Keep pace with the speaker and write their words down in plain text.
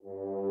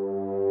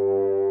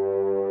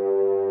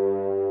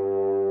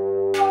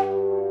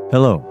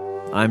Hello,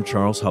 I'm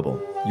Charles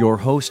Hubble, your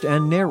host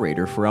and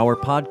narrator for our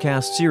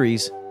podcast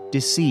series,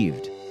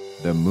 Deceived,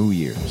 the Moo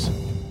Years.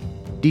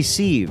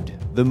 Deceived,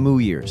 the Moo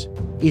Years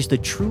is the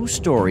true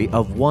story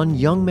of one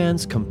young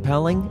man's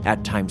compelling,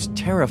 at times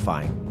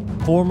terrifying,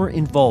 former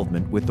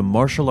involvement with the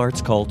martial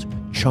arts cult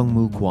Chung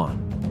Moo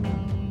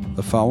Kwan.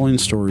 The following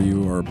story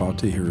you are about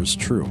to hear is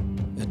true.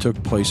 It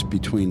took place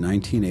between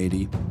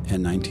 1980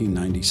 and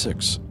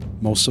 1996.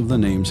 Most of the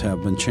names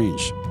have been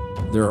changed.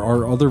 There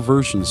are other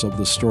versions of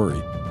the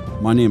story.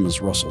 My name is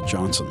Russell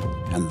Johnson,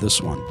 and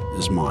this one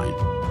is mine.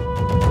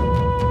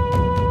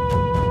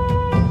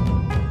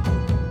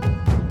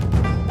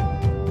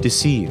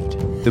 Deceived,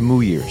 the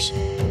Moo Years,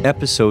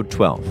 Episode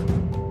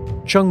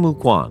 12. Chung Moo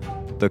Kwan,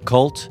 the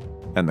Cult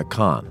and the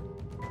Con.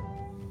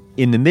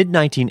 In the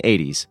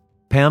mid-1980s,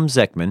 Pam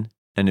Zekman,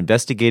 an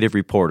investigative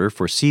reporter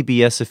for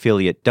CBS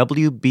affiliate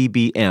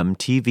WBBM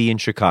TV in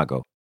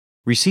Chicago,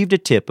 received a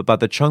tip about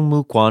the Chung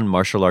Moo Kwan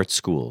martial arts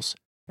schools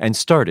and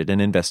started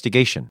an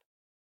investigation.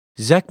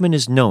 Zekman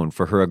is known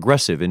for her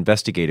aggressive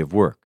investigative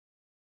work.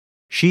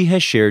 She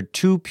has shared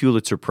 2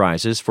 Pulitzer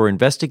Prizes for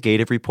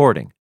investigative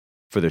reporting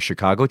for the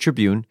Chicago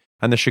Tribune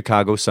and the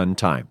Chicago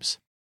Sun-Times.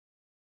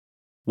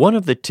 One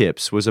of the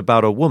tips was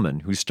about a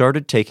woman who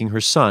started taking her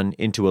son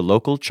into a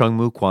local Chung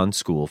Moo Kwan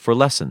school for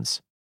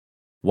lessons.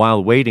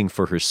 While waiting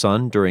for her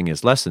son during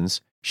his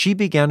lessons, she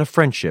began a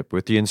friendship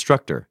with the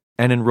instructor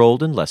and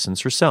enrolled in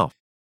lessons herself.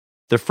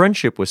 The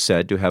friendship was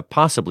said to have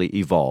possibly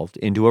evolved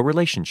into a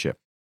relationship.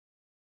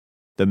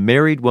 The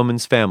married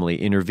woman's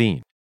family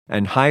intervened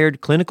and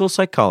hired clinical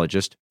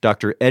psychologist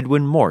Dr.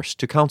 Edwin Morse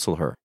to counsel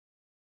her.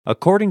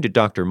 According to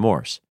Dr.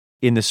 Morse,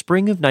 in the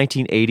spring of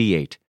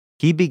 1988,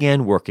 he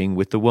began working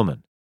with the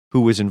woman,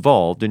 who was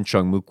involved in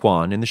Chung Moo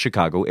Kwan in the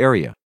Chicago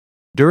area.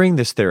 During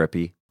this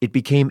therapy, it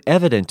became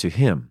evident to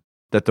him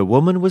that the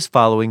woman was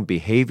following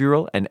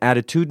behavioral and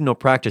attitudinal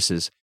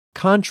practices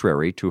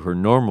contrary to her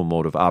normal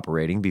mode of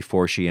operating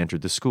before she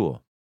entered the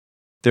school.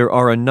 There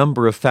are a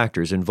number of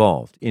factors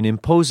involved in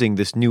imposing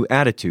this new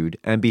attitude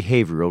and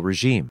behavioral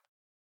regime.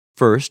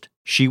 First,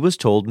 she was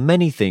told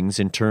many things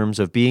in terms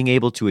of being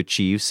able to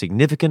achieve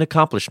significant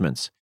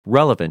accomplishments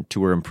relevant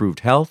to her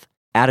improved health,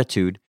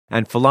 attitude,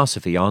 and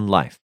philosophy on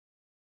life.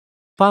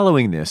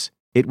 Following this,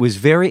 it was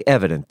very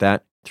evident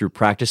that, through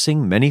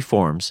practicing many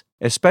forms,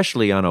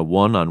 especially on a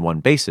one-on-one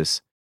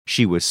basis,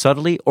 she was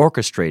subtly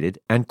orchestrated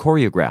and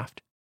choreographed.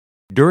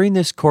 During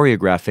this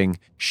choreographing,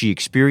 she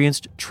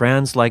experienced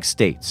trance-like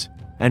states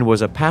and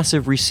was a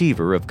passive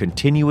receiver of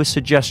continuous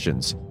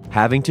suggestions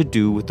having to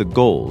do with the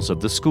goals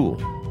of the school.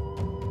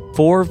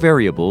 4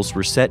 variables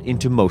were set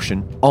into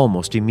motion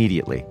almost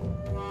immediately.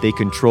 They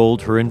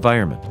controlled her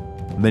environment,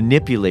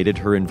 manipulated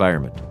her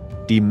environment,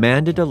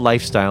 demanded a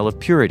lifestyle of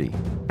purity,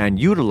 and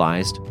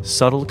utilized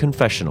subtle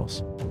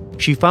confessionals.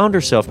 She found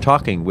herself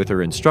talking with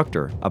her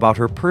instructor about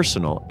her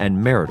personal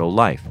and marital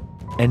life,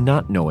 and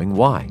not knowing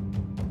why.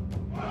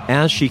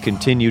 As she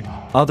continued,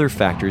 other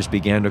factors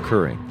began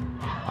occurring.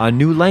 A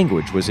new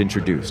language was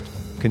introduced,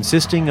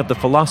 consisting of the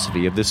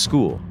philosophy of this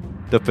school.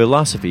 The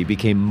philosophy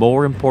became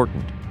more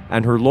important,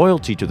 and her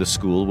loyalty to the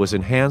school was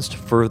enhanced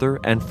further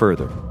and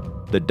further.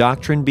 The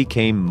doctrine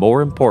became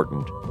more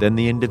important than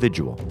the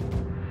individual.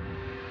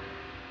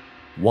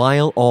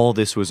 While all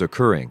this was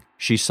occurring,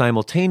 she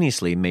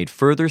simultaneously made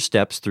further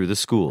steps through the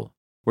school,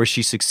 where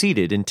she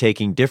succeeded in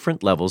taking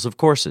different levels of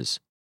courses.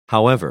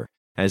 However,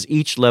 as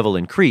each level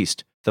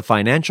increased, the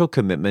financial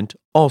commitment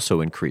also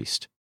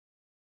increased.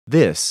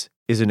 This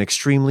is an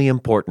extremely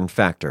important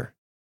factor.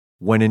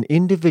 When an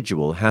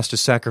individual has to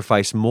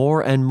sacrifice more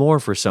and more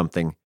for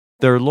something,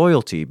 their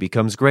loyalty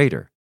becomes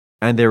greater,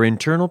 and their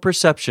internal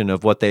perception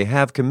of what they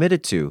have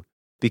committed to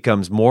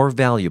becomes more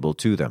valuable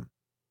to them.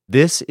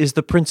 This is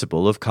the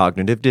principle of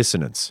cognitive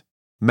dissonance.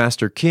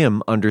 Master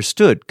Kim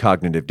understood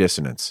cognitive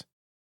dissonance.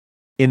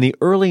 In the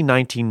early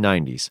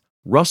 1990s,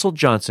 Russell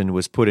Johnson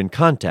was put in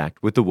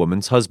contact with the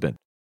woman's husband.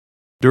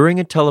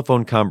 During a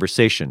telephone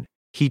conversation,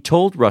 he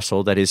told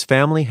Russell that his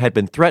family had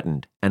been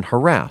threatened and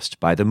harassed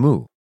by the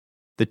Moo.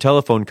 The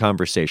telephone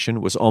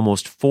conversation was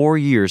almost 4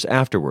 years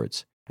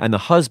afterwards, and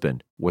the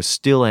husband was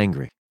still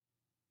angry.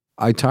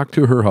 I talked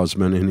to her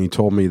husband, and he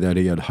told me that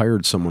he had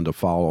hired someone to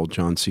follow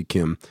John C.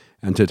 Kim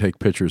and to take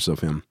pictures of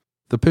him.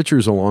 The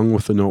pictures, along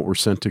with the note, were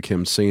sent to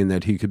Kim saying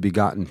that he could be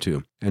gotten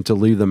to and to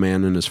leave the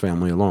man and his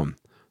family alone.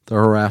 The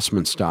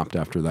harassment stopped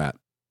after that.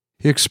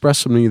 He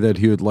expressed to me that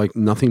he would like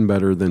nothing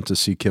better than to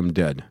see Kim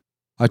dead.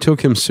 I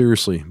took him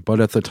seriously, but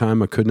at the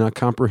time I could not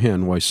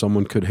comprehend why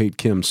someone could hate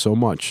Kim so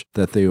much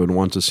that they would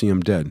want to see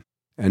him dead,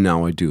 and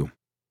now I do.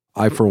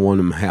 I, for one,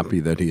 am happy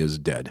that he is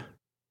dead.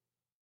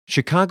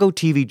 Chicago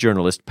TV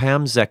journalist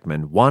Pam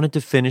Zekman wanted to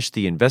finish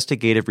the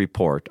investigative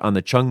report on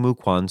the Chung Moo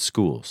Kwan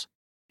schools.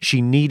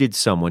 She needed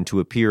someone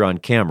to appear on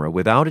camera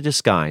without a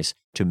disguise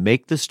to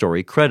make the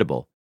story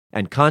credible,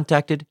 and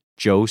contacted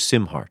Joe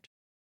Simhart.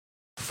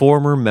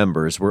 Former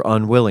members were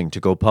unwilling to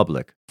go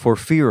public for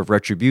fear of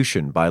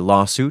retribution by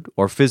lawsuit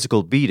or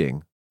physical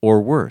beating,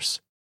 or worse.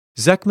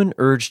 Zekman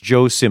urged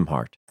Joe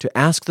Simhart to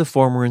ask the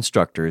former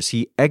instructors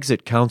he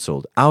exit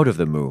counseled out of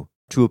the Moo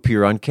to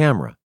appear on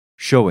camera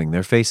showing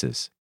their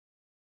faces.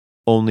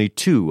 Only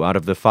 2 out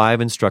of the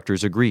 5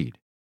 instructors agreed,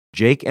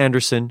 Jake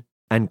Anderson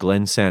and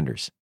Glenn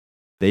Sanders.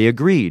 They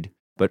agreed,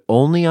 but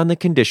only on the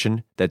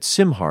condition that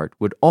Simhart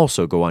would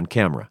also go on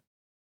camera.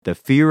 The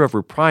fear of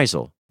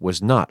reprisal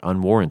was not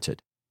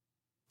unwarranted.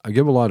 I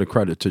give a lot of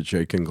credit to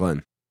Jake and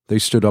Glenn. They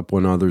stood up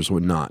when others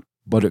would not,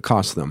 but it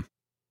cost them.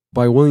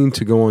 By willing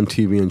to go on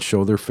TV and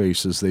show their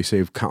faces, they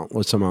saved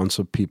countless amounts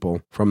of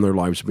people from their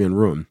lives being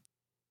ruined.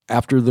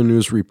 After the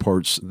news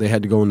reports, they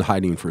had to go into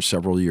hiding for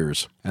several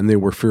years, and they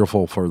were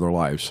fearful for their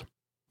lives.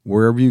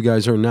 Wherever you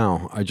guys are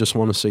now, I just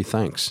want to say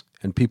thanks,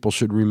 and people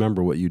should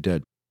remember what you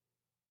did.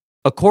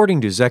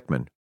 According to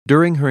Zekman,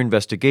 during her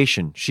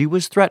investigation, she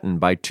was threatened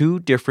by 2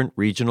 different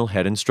regional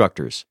head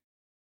instructors.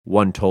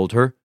 One told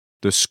her,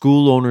 "The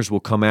school owners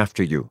will come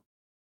after you.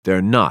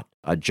 They're not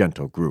a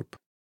gentle group."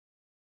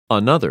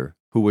 Another,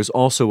 who was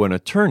also an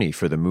attorney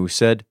for the MOO,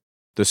 said,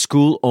 "The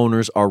school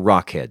owners are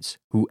rockheads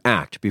who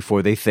act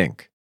before they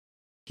think."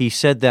 He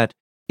said that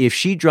if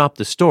she dropped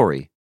the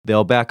story,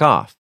 they'll back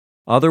off.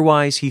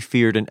 Otherwise, he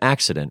feared an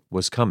accident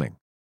was coming.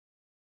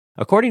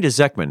 According to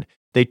Zekman,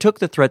 they took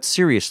the threat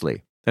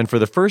seriously, and for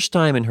the first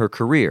time in her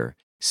career,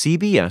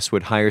 CBS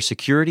would hire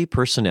security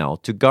personnel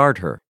to guard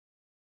her.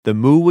 The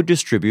MOO would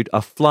distribute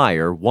a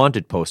flyer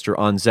wanted poster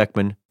on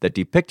Zekman that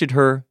depicted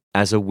her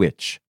as a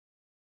witch.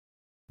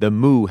 The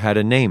MOO had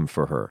a name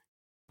for her.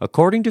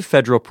 According to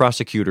federal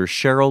prosecutor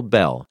Cheryl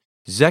Bell,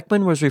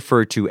 Zekman was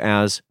referred to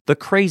as the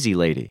Crazy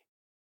Lady.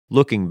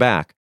 Looking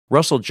back,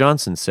 Russell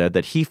Johnson said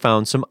that he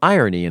found some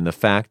irony in the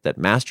fact that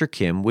Master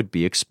Kim would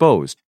be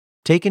exposed,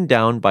 taken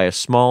down by a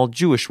small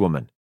Jewish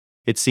woman.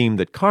 It seemed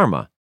that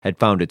karma had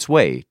found its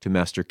way to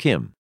Master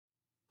Kim.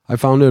 I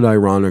found it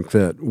ironic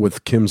that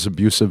with Kim's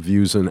abusive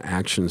views and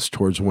actions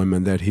towards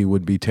women that he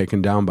would be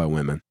taken down by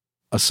women.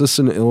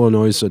 Assistant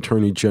Illinois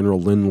Attorney General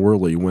Lynn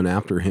Worley went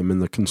after him in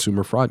the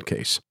consumer fraud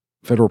case.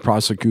 Federal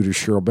prosecutor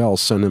Cheryl Bell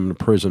sent him to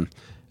prison,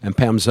 and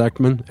Pam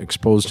Zekman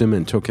exposed him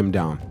and took him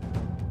down.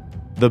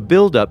 The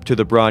build-up to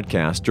the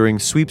broadcast during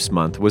Sweeps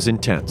Month was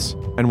intense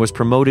and was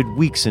promoted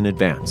weeks in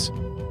advance.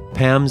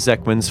 Pam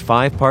Zekman's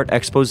 5-part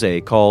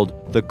exposé called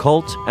The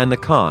Cult and the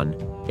Con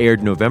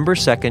aired November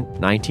 2,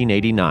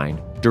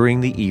 1989,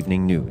 during the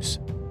evening news.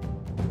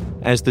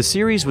 As the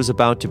series was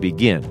about to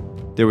begin,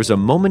 there was a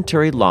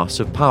momentary loss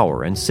of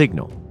power and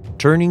signal,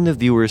 turning the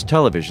viewers'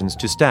 televisions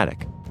to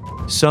static.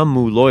 Some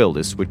MOO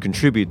loyalists would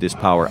contribute this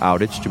power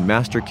outage to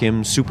Master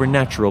Kim's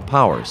supernatural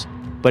powers,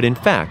 but in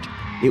fact,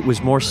 it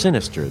was more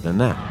sinister than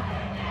that.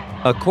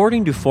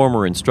 According to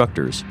former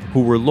instructors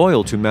who were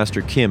loyal to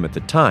Master Kim at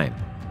the time,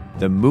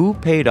 the MOO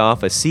paid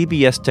off a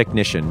CBS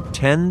technician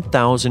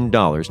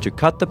 $10,000 to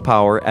cut the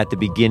power at the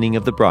beginning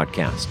of the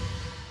broadcast.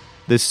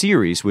 The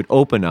series would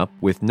open up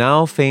with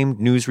now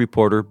famed news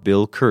reporter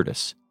Bill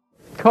Curtis.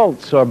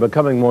 Cults are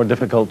becoming more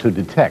difficult to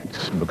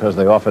detect because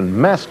they often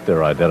mask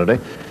their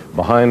identity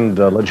behind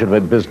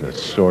legitimate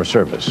business or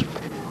service.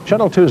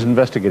 Channel 2's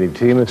investigative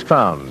team has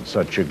found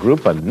such a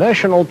group, a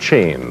national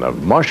chain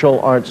of martial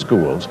arts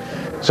schools,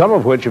 some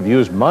of which have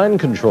used mind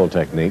control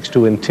techniques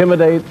to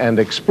intimidate and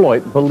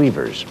exploit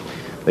believers.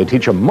 They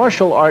teach a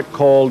martial art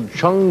called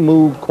Chung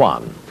Moo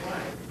Kwan.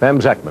 Pam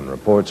Zekman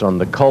reports on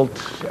the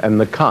cult and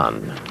the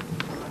con.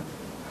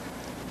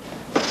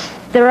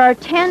 There are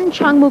 10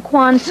 Chung Moo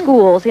Kwan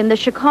schools in the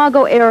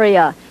Chicago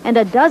area and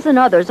a dozen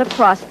others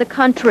across the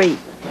country.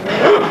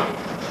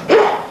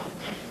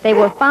 They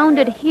were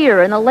founded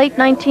here in the late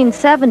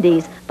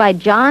 1970s by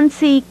John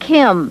C.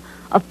 Kim,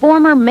 a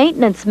former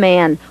maintenance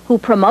man who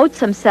promotes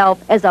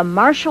himself as a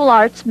martial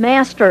arts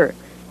master.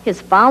 His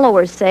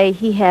followers say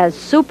he has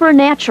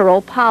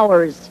supernatural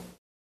powers.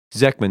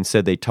 Zekman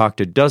said they talked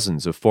to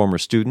dozens of former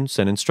students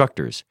and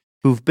instructors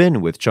who've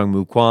been with Chung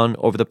Moo Kwan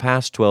over the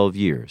past 12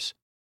 years.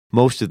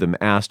 Most of them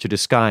asked to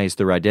disguise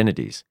their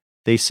identities.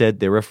 They said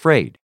they're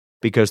afraid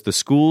because the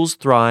schools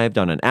thrived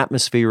on an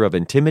atmosphere of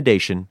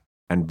intimidation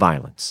and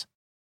violence.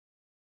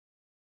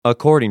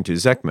 According to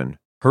Zekman,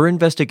 her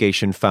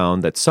investigation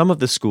found that some of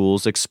the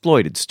schools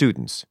exploited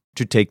students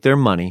to take their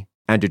money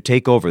and to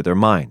take over their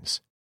minds.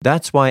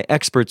 That's why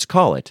experts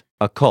call it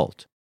a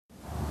cult.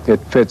 It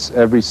fits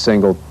every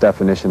single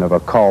definition of a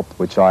cult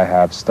which I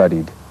have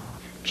studied.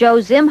 Joe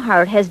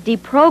Zimhart has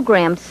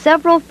deprogrammed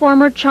several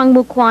former Chung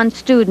Moo Kwan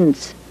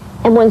students.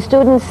 And when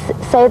students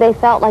say they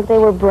felt like they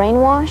were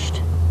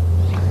brainwashed?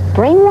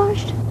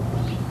 Brainwashed?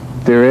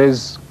 There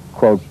is,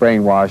 quote,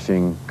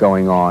 brainwashing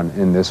going on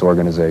in this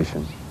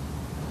organization.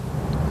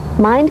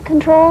 Mind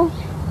control?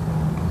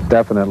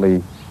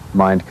 Definitely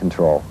mind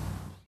control.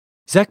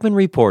 Zekman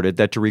reported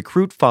that to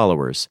recruit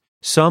followers,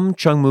 some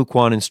Chung Moo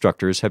Kwan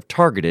instructors have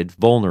targeted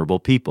vulnerable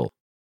people,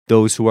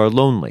 those who are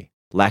lonely,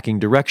 lacking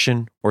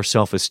direction or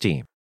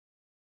self-esteem.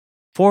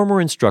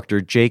 Former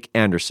instructor Jake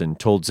Anderson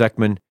told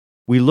Zekman,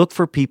 "We look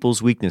for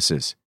people's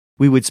weaknesses.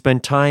 We would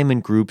spend time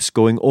in groups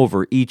going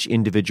over each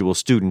individual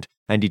student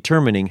and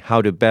determining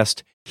how to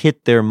best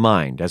hit their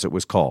mind, as it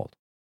was called."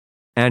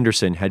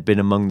 Anderson had been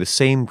among the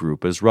same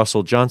group as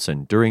Russell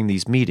Johnson during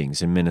these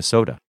meetings in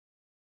Minnesota.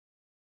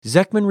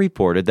 Zekman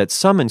reported that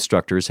some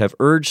instructors have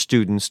urged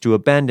students to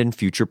abandon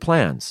future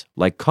plans,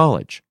 like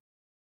college.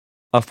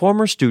 A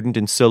former student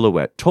in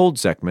Silhouette told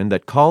Zekman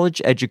that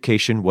college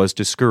education was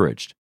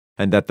discouraged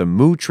and that the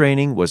MOO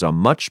training was a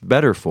much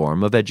better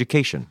form of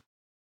education.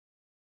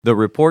 The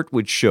report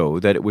would show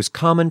that it was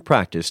common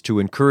practice to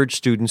encourage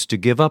students to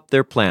give up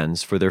their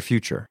plans for their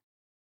future.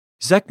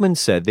 Zekman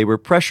said they were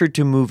pressured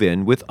to move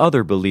in with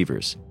other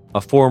believers.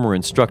 A former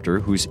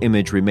instructor whose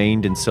image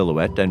remained in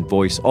Silhouette and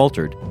voice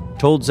altered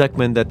told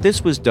Zekman that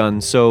this was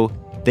done so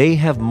they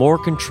have more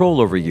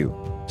control over you,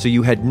 so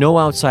you had no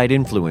outside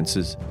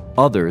influences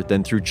other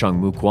than through Chung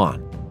Moo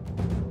Kwan.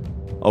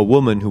 A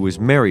woman who was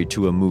married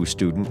to a MOO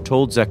student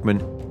told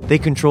Zekman they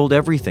controlled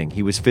everything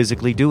he was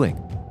physically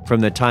doing,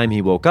 from the time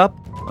he woke up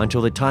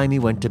until the time he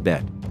went to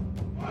bed.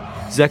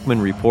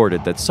 Zekman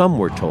reported that some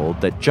were told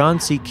that John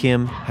C.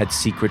 Kim had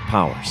secret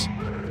powers.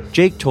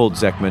 Jake told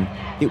Zekman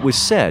it was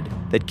said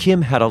that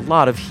Kim had a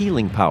lot of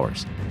healing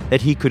powers,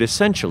 that he could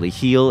essentially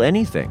heal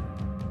anything.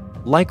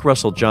 Like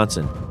Russell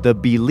Johnson, the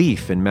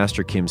belief in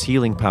Master Kim's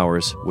healing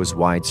powers was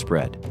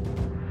widespread.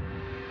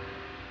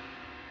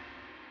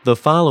 The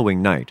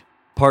following night,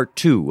 Part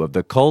 2 of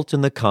The Cult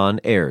and the Con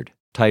aired,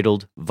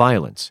 titled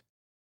Violence.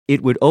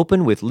 It would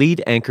open with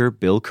lead anchor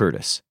Bill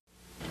Curtis.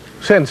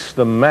 Since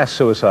the mass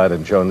suicide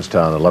in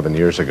Jonestown 11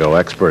 years ago,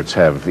 experts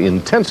have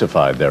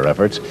intensified their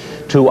efforts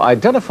to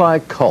identify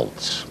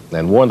cults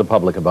and warn the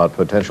public about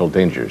potential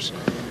dangers.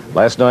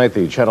 Last night,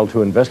 the Channel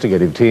 2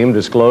 investigative team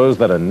disclosed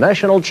that a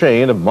national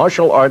chain of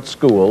martial arts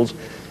schools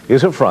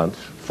is a front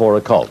for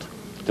a cult.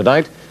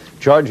 Tonight,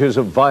 charges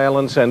of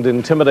violence and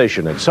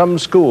intimidation at some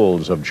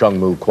schools of Chung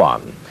Moo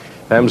Kwan.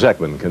 Pam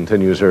Zekman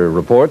continues her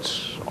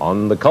reports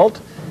on the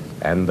cult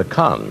and the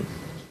con.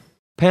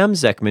 Pam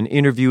Zekman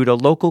interviewed a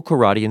local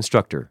karate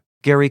instructor,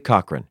 Gary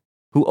Cochran,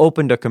 who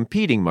opened a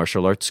competing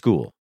martial arts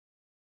school.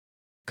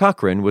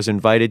 Cochran was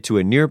invited to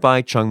a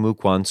nearby Chung Moo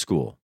Kwan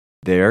school.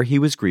 There, he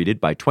was greeted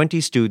by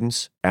 20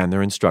 students and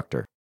their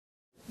instructor.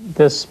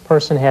 This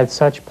person had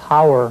such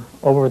power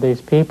over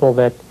these people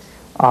that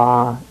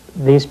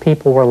these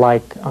people were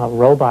like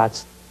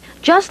robots.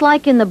 Just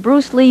like in the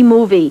Bruce Lee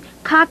movie,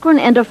 Cochran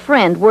and a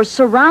friend were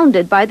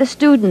surrounded by the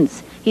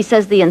students. He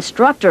says the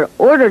instructor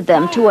ordered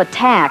them to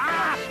attack.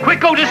 Quick,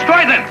 go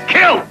destroy them!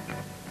 Kill!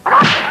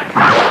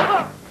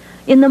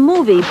 In the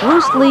movie,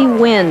 Bruce Lee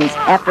wins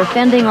after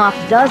fending off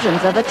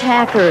dozens of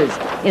attackers.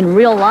 In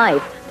real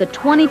life, the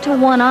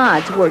 20-to-1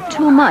 odds were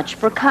too much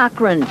for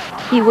Cochran.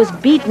 He was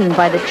beaten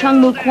by the Chung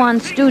Moo Kwan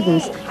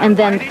students and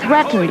then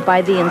threatened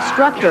by the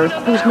instructor,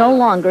 who's no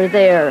longer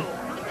there.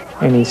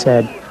 And he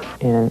said,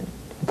 in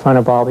front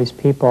of all these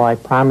people, I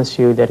promise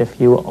you that if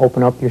you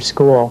open up your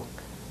school,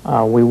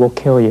 we will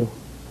kill you.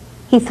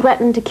 He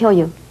threatened to kill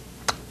you?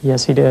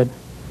 Yes, he did.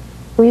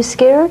 Were you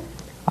scared?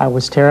 I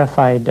was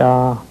terrified,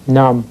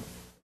 numb.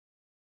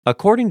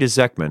 According to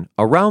Zekman,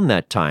 around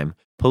that time,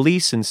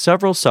 police in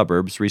several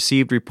suburbs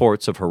received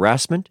reports of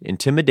harassment,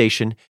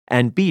 intimidation,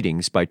 and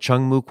beatings by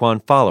Chung Moo Kwan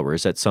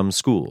followers at some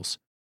schools.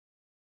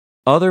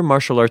 Other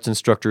martial arts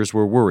instructors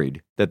were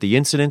worried that the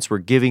incidents were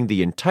giving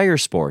the entire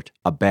sport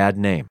a bad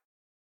name.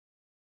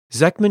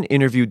 Zekman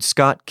interviewed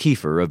Scott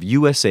Kiefer of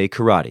USA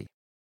Karate.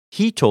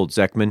 He told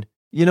Zekman,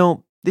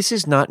 this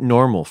is not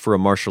normal for a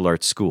martial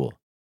arts school.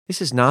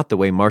 This is not the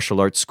way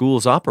martial arts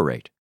schools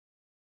operate.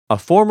 A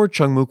former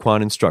Chung Moo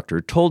Kwan instructor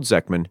told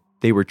Zekman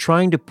they were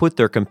trying to put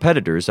their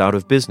competitors out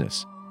of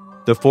business.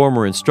 The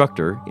former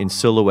instructor, in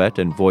Silhouette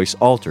and voice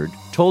altered,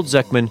 told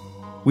Zekman,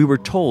 we were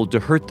told to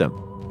hurt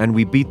them, and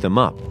we beat them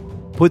up,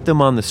 put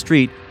them on the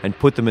street, and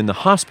put them in the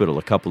hospital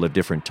a couple of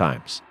different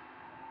times.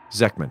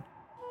 Zekman,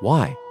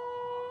 why?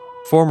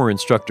 Former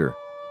instructor,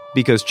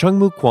 because Chung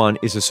Moo Kwan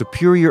is a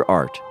superior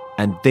art,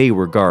 and they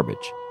were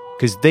garbage,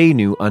 because they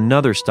knew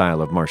another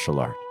style of martial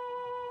art.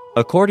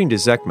 According to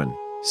Zekman,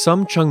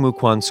 some Chung Moo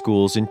Kwan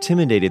schools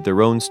intimidated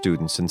their own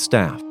students and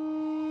staff.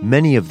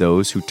 Many of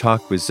those who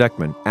talked with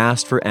Zekman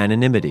asked for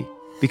anonymity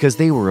because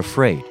they were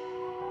afraid.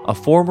 A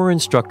former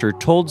instructor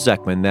told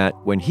Zekman that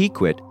when he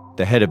quit,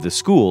 the head of the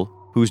school,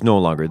 who's no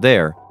longer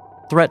there,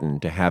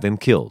 threatened to have him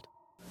killed.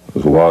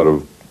 There's a lot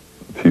of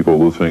people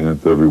listening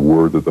to every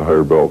word that the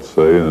higher belts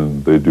say,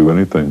 and they'd do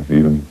anything,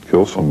 even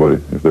kill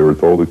somebody if they were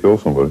told to kill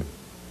somebody.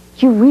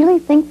 You really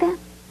think that?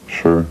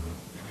 Sure.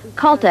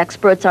 Cult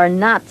experts are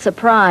not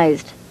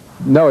surprised.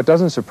 No, it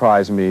doesn't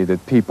surprise me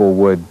that people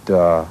would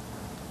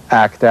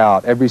act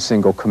out every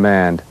single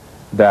command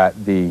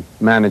that the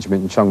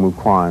management in Chung Moo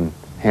Kwan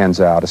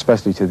hands out,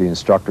 especially to the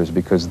instructors,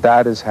 because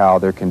that is how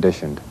they're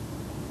conditioned.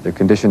 They're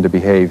conditioned to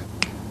behave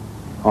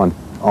on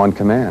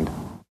command.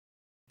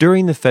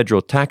 During the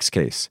federal tax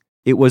case,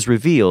 it was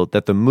revealed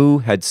that the MOO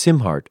had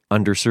Simhart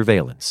under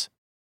surveillance.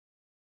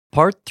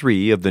 Part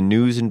 3 of the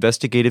news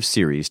investigative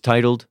series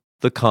titled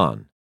The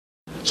Con.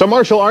 Some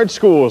martial arts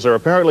schools are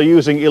apparently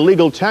using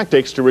illegal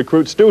tactics to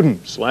recruit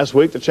students. Last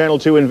week, the Channel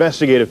 2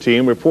 investigative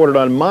team reported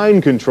on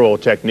mind control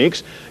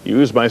techniques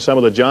used by some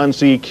of the John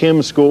C.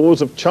 Kim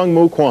schools of Chung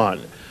Moo Kwan.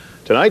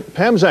 Tonight,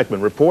 Pam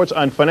Zekman reports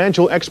on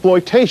financial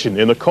exploitation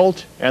in the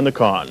cult and the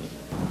con.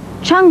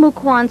 Chung Mu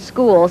Kwan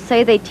schools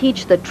say they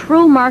teach the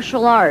true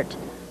martial art.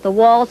 The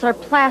walls are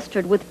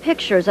plastered with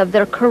pictures of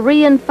their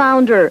Korean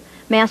founder,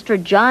 Master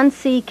John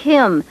C.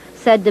 Kim,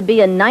 said to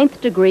be a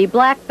 9th-degree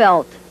black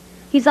belt.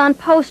 He's on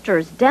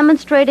posters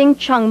demonstrating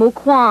Chung Mu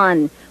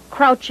Kwan,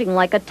 crouching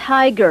like a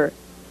tiger,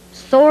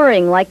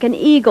 soaring like an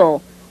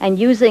eagle, and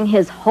using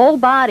his whole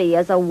body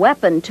as a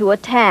weapon to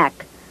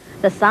attack.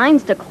 The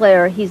signs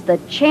declare he's the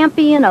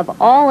champion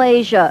of all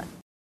Asia.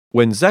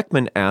 When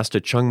Zekman asked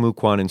a Chung Mu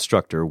Kwan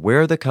instructor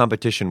where the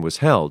competition was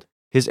held,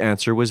 his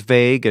answer was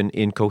vague and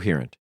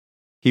incoherent.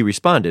 He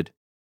responded,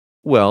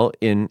 "Well,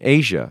 in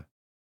Asia.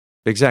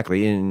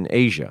 Exactly, in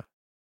Asia.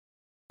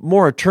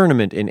 More a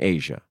tournament in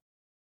Asia.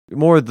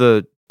 More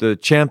the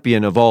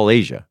champion of all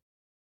Asia."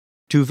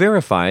 To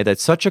verify that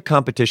such a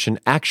competition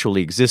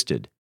actually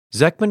existed,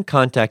 Zekman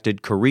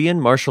contacted Korean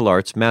martial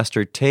arts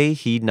master Tae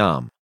Hee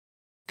Nam.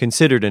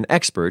 Considered an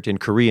expert in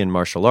Korean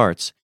martial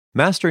arts,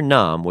 Master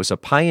Nam was a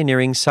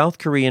pioneering South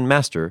Korean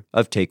master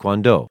of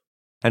Taekwondo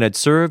and had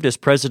served as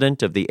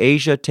president of the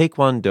Asia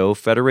Taekwondo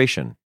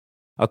Federation.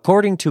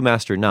 According to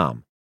Master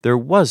Nam, there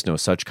was no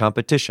such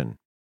competition.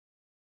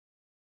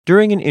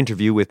 During an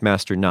interview with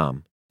Master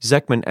Nam,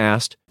 Zekman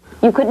asked,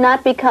 You could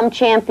not become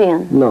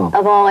champion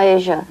of all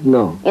Asia in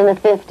the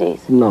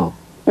 50s? No.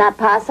 Not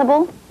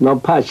possible?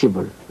 Not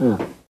possible.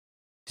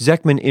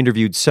 Zekman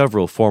interviewed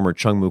several former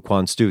Chung Mu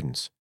Kwan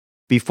students.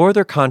 Before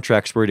their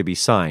contracts were to be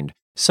signed,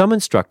 some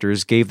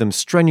instructors gave them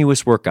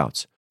strenuous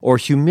workouts or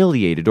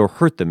humiliated or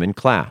hurt them in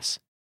class.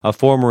 A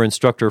former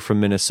instructor from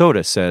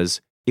Minnesota says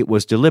it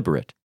was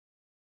deliberate.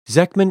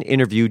 Zekman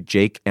interviewed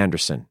Jake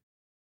Anderson.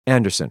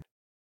 Anderson: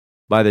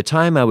 "By the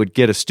time I would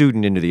get a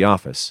student into the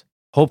office,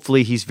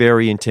 hopefully he's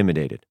very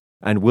intimidated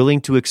and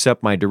willing to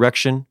accept my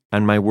direction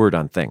and my word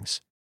on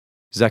things."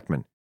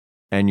 Zekman: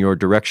 "And your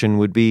direction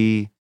would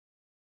be?"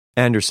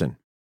 Anderson: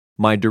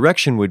 "My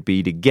direction would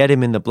be to get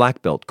him in the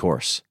black belt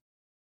course."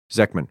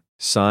 Zekman: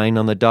 "Sign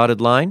on the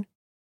dotted line?"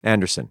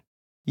 Anderson: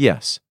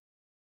 "Yes."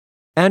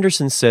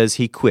 Anderson says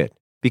he quit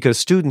because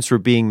students were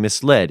being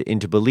misled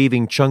into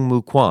believing Chung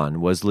Mu Kwan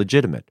was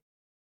legitimate.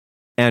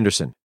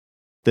 Anderson: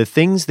 "The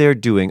things they're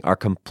doing are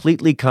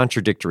completely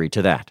contradictory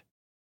to that."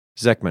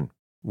 Zekman: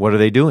 "What are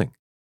they doing?"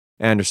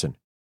 Anderson: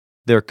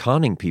 "They're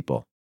conning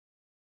people."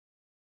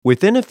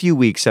 Within a few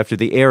weeks after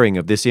the airing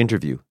of this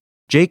interview,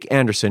 Jake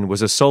Anderson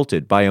was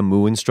assaulted by a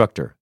Mu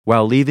instructor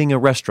while leaving a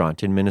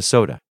restaurant in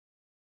Minnesota.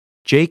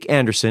 Jake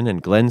Anderson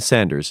and Glenn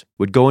Sanders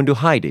would go into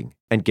hiding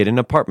and get an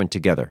apartment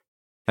together,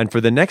 and for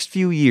the next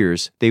few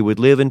years they would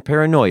live in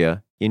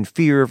paranoia in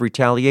fear of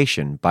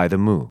retaliation by the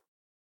Mu.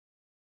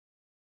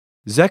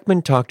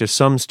 Zekman talked to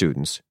some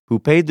students who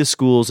paid the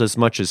schools as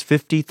much as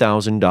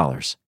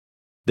 $50,000.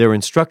 Their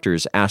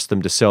instructors asked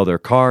them to sell their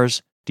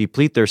cars,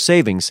 deplete their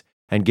savings,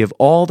 and give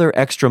all their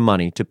extra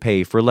money to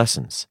pay for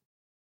lessons.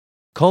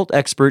 Cult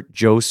expert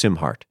Joe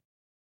Simhart: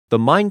 "The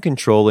mind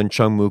control in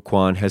Chung Mu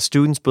Kwan has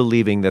students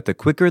believing that the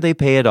quicker they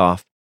pay it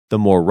off, the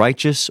more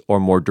righteous or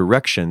more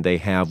direction they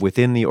have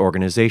within the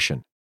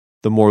organization,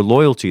 the more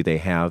loyalty they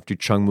have to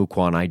Chung Mu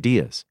Kwan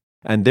ideas,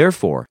 and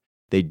therefore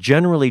they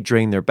generally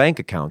drain their bank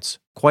accounts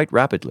quite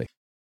rapidly."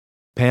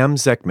 Pam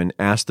Zekman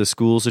asked the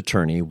school's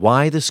attorney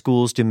why the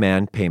schools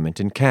demand payment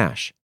in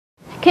cash.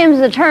 Kim's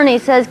attorney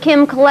says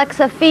Kim collects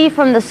a fee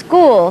from the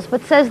schools,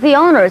 but says the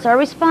owners are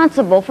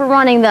responsible for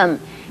running them.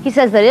 He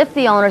says that if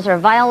the owners are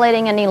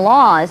violating any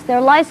laws,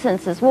 their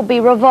licenses will be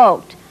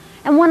revoked.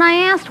 And when I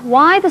asked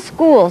why the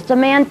schools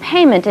demand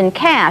payment in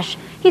cash,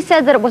 he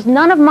said that it was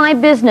none of my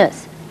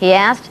business. He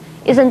asked,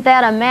 "Isn't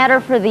that a matter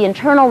for the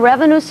Internal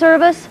Revenue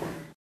Service?"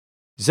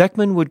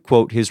 Zekman would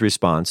quote his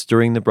response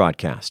during the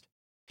broadcast.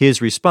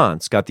 His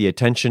response got the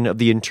attention of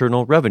the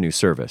Internal Revenue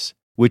Service,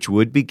 which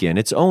would begin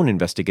its own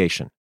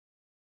investigation.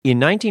 In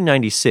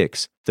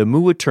 1996, the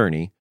Mu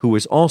attorney, who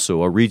was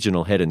also a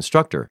regional head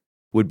instructor,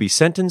 would be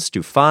sentenced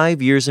to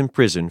 5 years in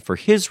prison for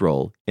his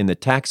role in the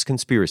tax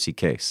conspiracy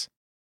case.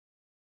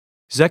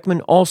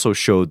 Zekman also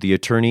showed the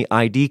attorney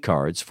ID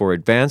cards for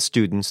advanced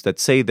students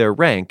that say their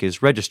rank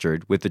is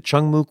registered with the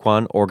Chung Mu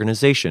Kwan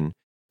Organization,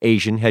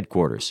 Asian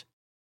Headquarters.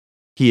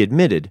 He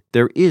admitted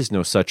there is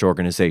no such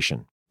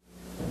organization.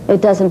 It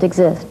doesn't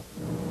exist.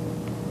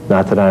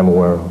 Not that I'm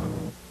aware of.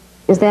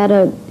 Is that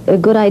a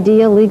good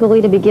idea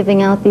legally to be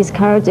giving out these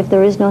cards if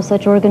there is no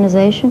such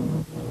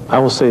organization? I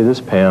will say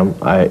this, Pam.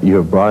 You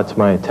have brought it to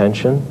my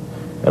attention,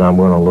 and I'm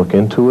going to look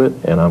into it,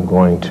 and I'm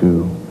going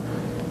to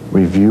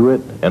review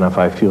it, and if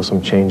I feel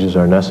some changes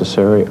are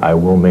necessary, I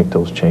will make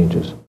those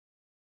changes.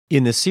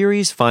 In the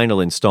series' final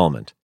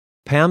installment,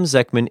 Pam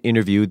Zekman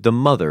interviewed the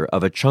mother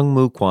of a Chung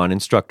Mu Kwan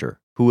instructor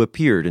who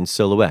appeared in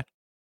silhouette.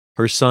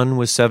 Her son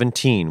was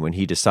 17 when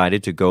he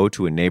decided to go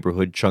to a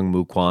neighborhood Chung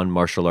Mu Kwan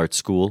martial arts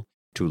school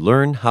to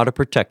learn how to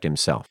protect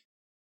himself.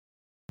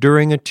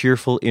 During a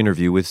tearful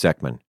interview with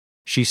Zekman,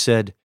 she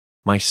said,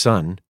 "My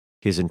son,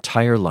 his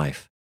entire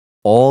life,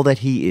 all that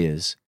he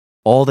is,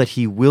 all that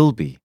he will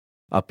be,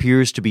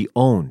 appears to be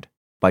owned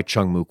by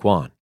Chung Mu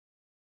Kwan."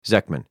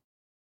 Zekman: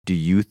 "Do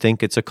you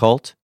think it's a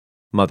cult?"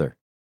 Mother: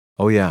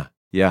 "Oh yeah,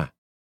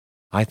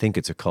 I think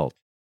it's a cult."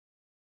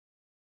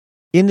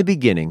 In the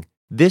beginning,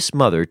 this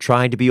mother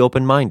tried to be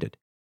open-minded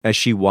as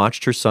she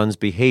watched her son's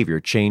behavior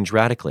change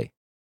radically.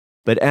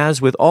 But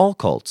as with all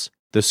cults,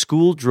 the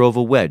school drove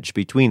a wedge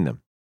between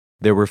them.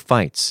 There were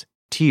fights,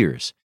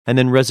 tears, and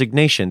then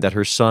resignation that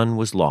her son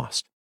was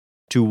lost.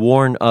 To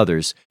warn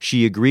others,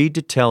 she agreed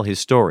to tell his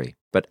story,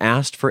 but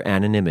asked for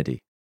anonymity.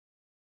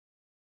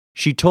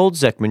 She told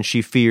Zekman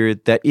she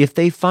feared that if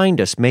they find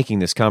us making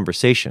this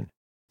conversation,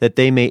 that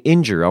they may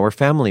injure our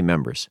family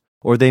members,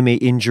 or they may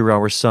injure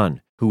our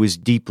son, who is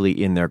deeply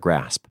in their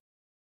grasp.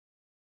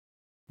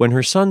 When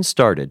her son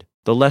started,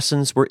 the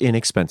lessons were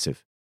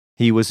inexpensive.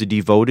 He was a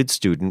devoted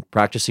student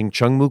practicing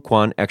Chung Mu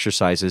Kwan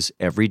exercises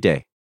every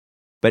day.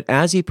 But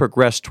as he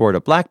progressed toward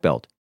a black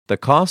belt, the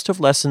cost of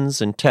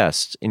lessons and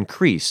tests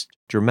increased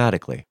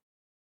dramatically.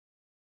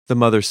 The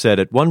mother said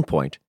at one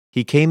point,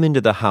 he came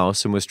into the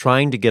house and was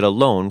trying to get a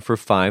loan for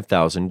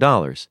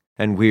 $5,000.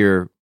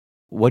 And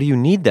what do you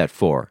need that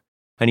for?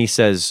 And he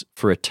says,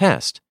 for a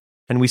test.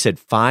 And we said,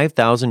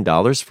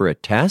 $5,000 for a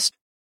test?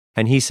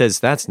 And he says,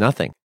 that's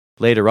nothing.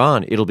 Later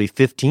on, it'll be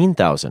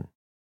 $15,000.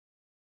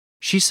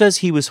 She says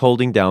he was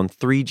holding down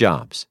 3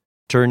 jobs,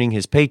 turning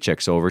his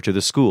paychecks over to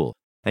the school,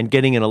 and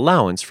getting an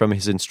allowance from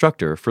his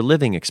instructor for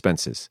living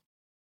expenses.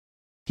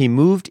 He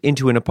moved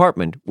into an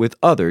apartment with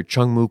other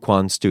Chung Mu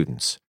Kwan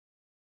students.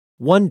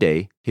 One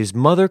day, his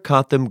mother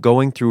caught them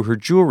going through her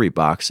jewelry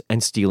box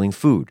and stealing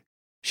food.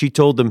 She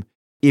told them,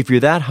 if you're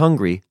that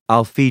hungry,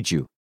 I'll feed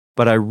you,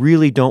 but I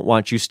really don't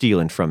want you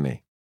stealing from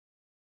me.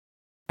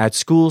 At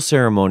school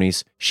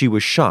ceremonies, she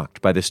was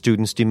shocked by the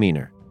students'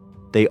 demeanor.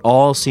 They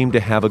all seemed to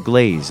have a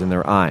glaze in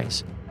their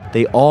eyes.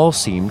 They all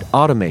seemed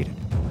automated.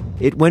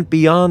 It went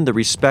beyond the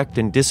respect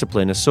and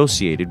discipline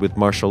associated with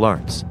martial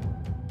arts.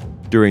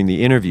 During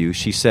the interview,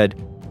 she said,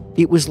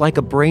 it was like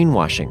a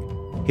brainwashing.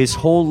 His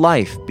whole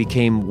life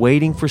became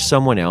waiting for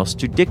someone else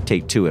to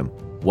dictate to him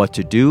what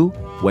to do,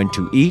 when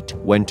to eat,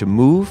 when to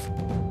move,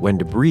 when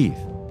to breathe.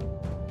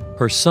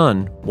 Her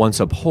son once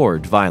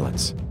abhorred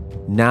violence.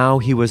 Now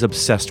he was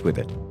obsessed with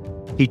it.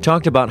 He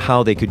talked about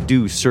how they could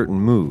do certain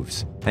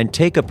moves and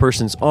take a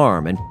person's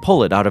arm and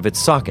pull it out of its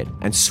socket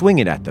and swing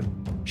it at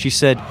them. She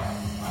said,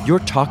 you're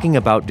talking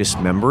about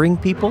dismembering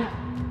people?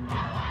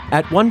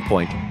 At one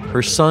point,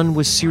 her son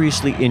was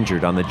seriously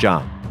injured on the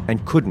job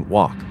and couldn't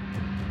walk.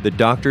 The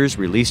doctors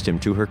released him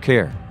to her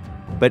care.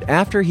 But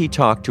after he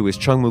talked to his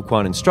Chung Mu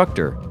Kwan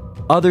instructor,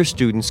 other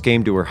students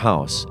came to her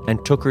house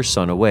and took her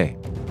son away.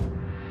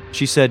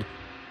 She said,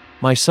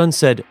 my son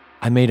said,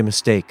 I made a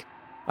mistake.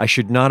 I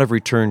should not have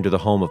returned to the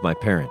home of my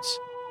parents.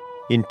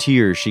 In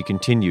tears, she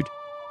continued,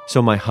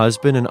 so my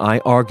husband and I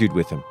argued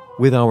with him,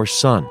 with our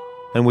son,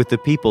 and with the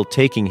people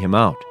taking him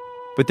out.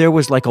 But there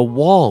was like a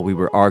wall we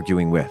were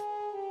arguing with.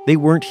 They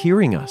weren't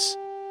hearing us.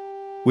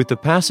 With the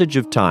passage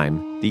of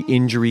time, the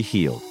injury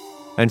healed,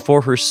 and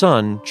for her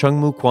son, Chung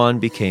Mu Kwan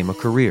became a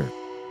career.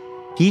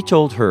 He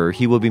told her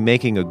he will be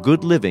making a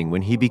good living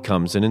when he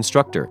becomes an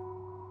instructor.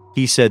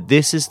 He said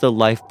this is the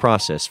life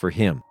process for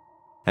him,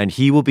 and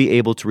he will be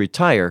able to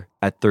retire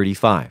at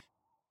 35.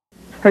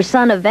 Her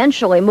son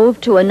eventually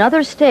moved to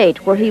another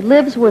state where he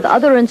lives with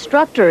other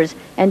instructors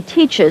and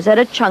teaches at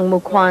a Chung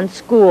Mu Kwan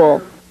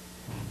school.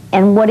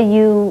 And what do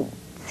you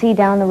see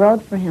down the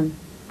road for him?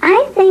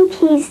 I think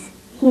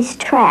he's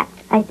trapped.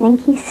 I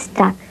think he's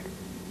stuck.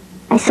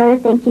 I sort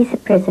of think he's a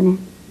prisoner.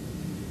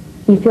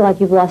 You feel like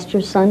you've lost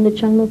your son to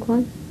Chung Mu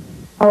Kwan?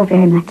 Oh,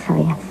 very much so,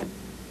 yes.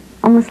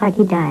 Almost like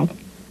he died.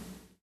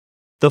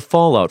 The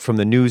fallout from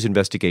the news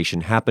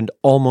investigation happened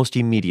almost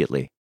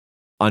immediately.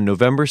 On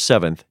November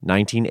 7,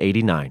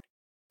 1989,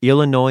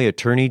 Illinois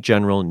Attorney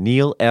General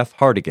Neil F.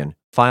 Hartigan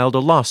filed a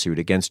lawsuit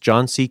against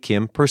John C.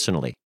 Kim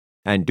personally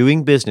and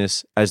doing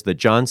business as the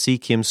John C.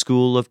 Kim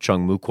School of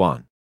Chung Mu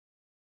Kwan.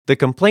 The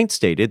complaint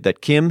stated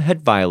that Kim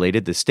had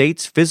violated the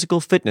state's Physical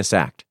Fitness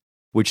Act,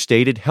 which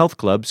stated health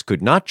clubs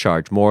could not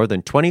charge more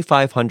than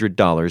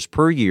 $2,500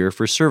 per year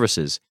for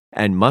services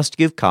and must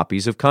give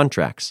copies of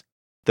contracts.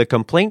 The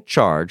complaint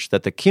charged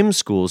that the Kim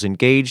schools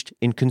engaged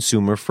in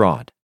consumer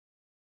fraud.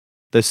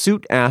 The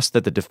suit asked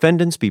that the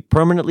defendants be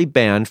permanently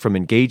banned from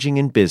engaging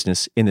in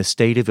business in the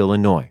state of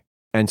Illinois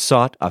and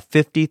sought a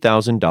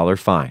 $50,000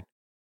 fine.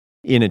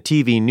 In a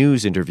TV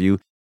news interview,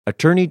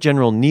 Attorney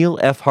General Neil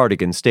F.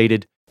 Hartigan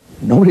stated,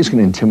 nobody's going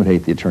to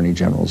intimidate the Attorney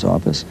General's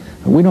office.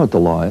 We know what the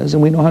law is,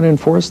 and we know how to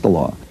enforce the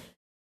law.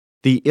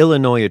 The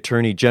Illinois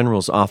Attorney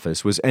General's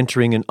office was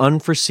entering an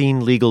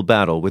unforeseen legal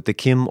battle with the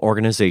Kim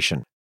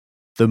organization.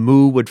 The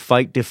MU would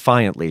fight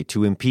defiantly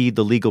to impede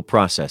the legal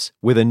process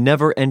with a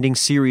never-ending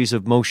series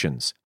of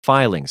motions,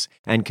 filings,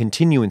 and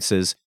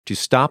continuances to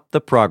stop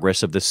the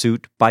progress of the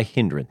suit by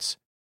hindrance.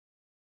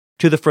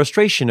 To the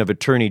frustration of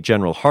Attorney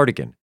General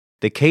Hartigan,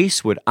 the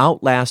case would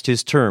outlast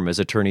his term as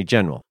Attorney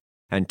General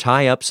and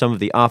tie up some of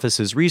the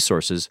office's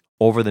resources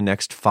over the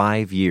next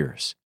 5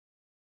 years.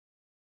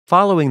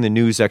 Following the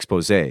news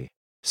exposé,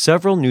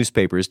 several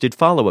newspapers did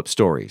follow-up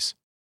stories.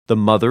 The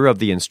mother of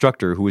the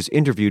instructor who was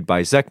interviewed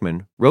by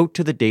Zekman wrote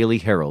to the Daily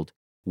Herald,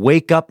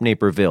 "Wake up,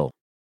 Naperville.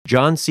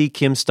 John C.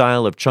 Kim's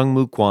style of Chung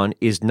Mu Kwan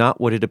is not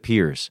what it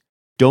appears.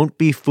 Don't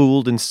be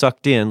fooled and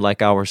sucked in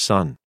like our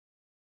son."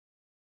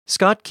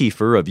 Scott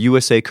Kiefer of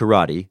USA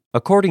Karate,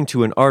 according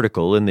to an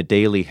article in the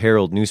Daily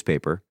Herald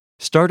newspaper,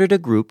 started a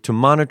group to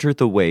monitor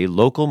the way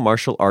local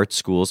martial arts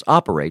schools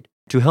operate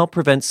to help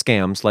prevent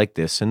scams like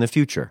this in the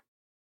future.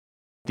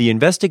 The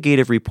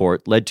investigative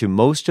report led to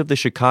most of the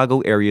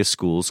Chicago area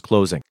schools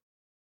closing.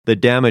 The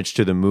damage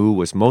to the MOO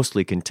was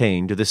mostly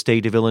contained to the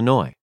state of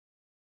Illinois.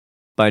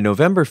 By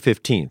November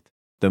 15th,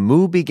 the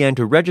MOO began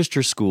to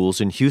register schools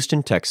in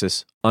Houston,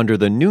 Texas under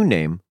the new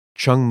name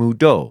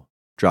Chungmu-do,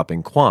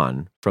 dropping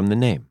Kwan from the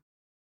name.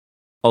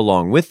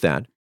 Along with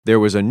that, there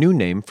was a new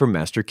name for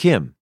Master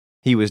Kim.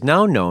 He was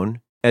now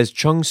known as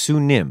Chung Soo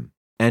Nim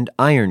and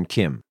Iron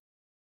Kim.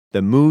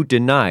 The MOO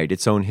denied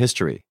its own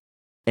history.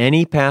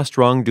 Any past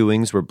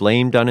wrongdoings were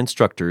blamed on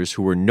instructors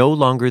who were no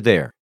longer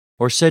there,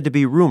 or said to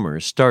be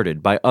rumors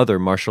started by other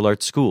martial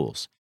arts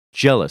schools,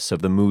 jealous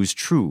of the MOO's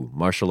true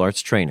martial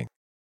arts training.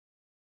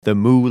 The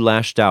MOO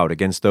lashed out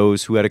against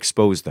those who had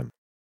exposed them.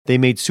 They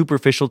made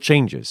superficial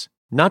changes,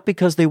 not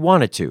because they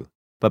wanted to,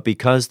 but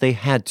because they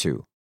had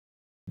to.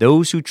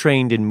 Those who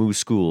trained in MOO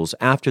schools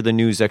after the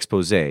news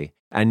expose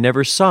and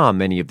never saw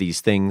many of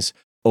these things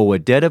owe a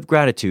debt of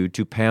gratitude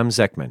to Pam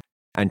Zeckman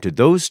and to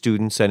those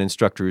students and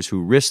instructors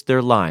who risked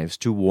their lives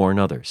to warn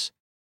others.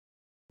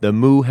 The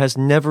MOO has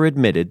never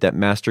admitted that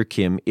Master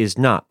Kim is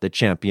not the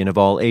champion of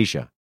all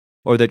Asia,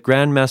 or that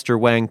Grandmaster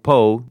Wang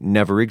Po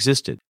never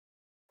existed.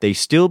 They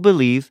still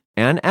believe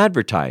and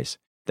advertise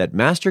that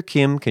Master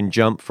Kim can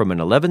jump from an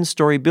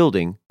 11-story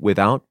building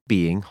without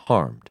being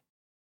harmed.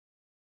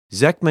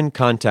 Zeckman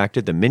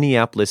contacted the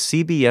Minneapolis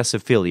CBS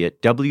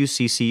affiliate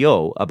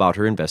WCCO about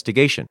her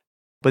investigation,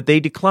 but they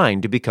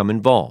declined to become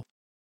involved.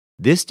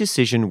 This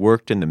decision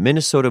worked in the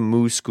Minnesota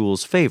MOO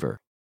schools' favor,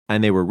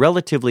 and they were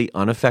relatively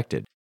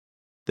unaffected.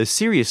 The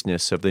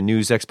seriousness of the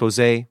news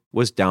expose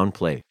was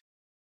downplayed.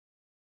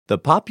 The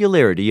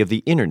popularity of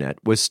the Internet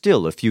was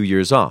still a few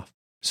years off,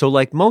 so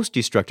like most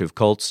destructive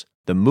cults,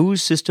 the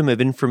MOO's system of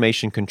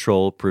information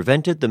control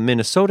prevented the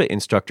Minnesota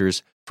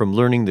instructors from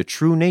learning the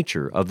true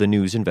nature of the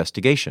news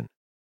investigation.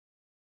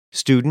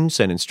 Students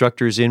and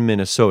instructors in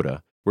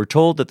Minnesota were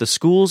told that the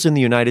schools in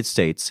the United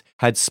States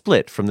had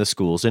split from the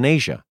schools in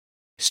Asia.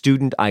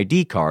 Student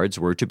ID cards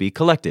were to be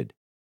collected.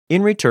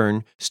 In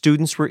return,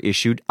 students were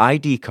issued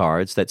ID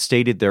cards that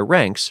stated their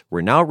ranks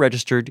were now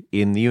registered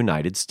in the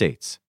United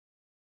States.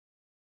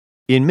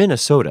 In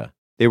Minnesota,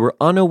 they were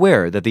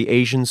unaware that the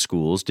Asian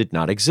schools did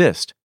not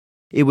exist.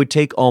 It would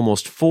take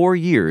almost 4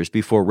 years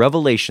before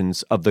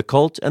revelations of the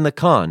cult and the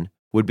con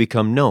would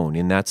become known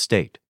in that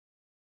state.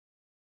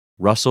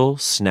 Russell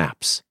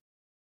snaps.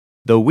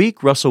 The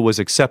week Russell was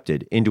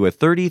accepted into a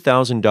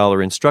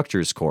 $30,000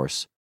 instructor's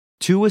course,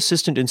 2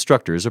 assistant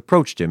instructors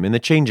approached him in the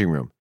changing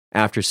room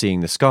after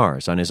seeing the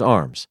scars on his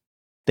arms.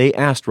 They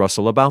asked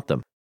Russell about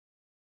them.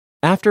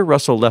 After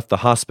Russell left the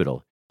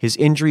hospital, his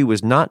injury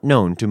was not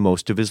known to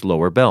most of his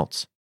lower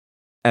belts.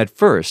 At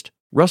first,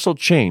 Russell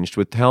changed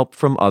with help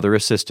from other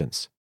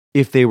assistants.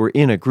 If they were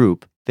in a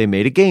group, they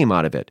made a game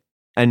out of it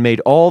and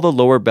made all the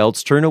lower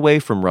belts turn away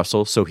from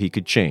Russell so he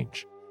could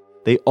change.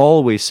 They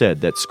always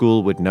said that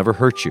school would never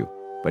hurt you,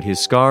 but his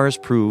scars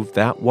proved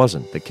that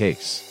wasn't the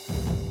case.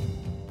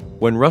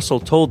 When Russell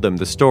told them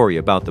the story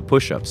about the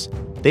push-ups,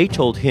 they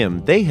told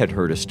him they had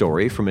heard a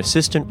story from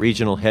Assistant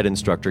Regional Head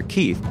Instructor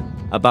Keith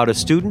about a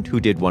student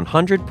who did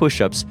 100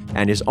 push-ups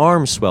and his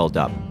arm swelled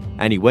up,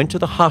 and he went to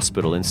the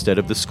hospital instead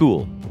of the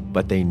school,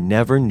 but they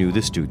never knew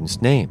the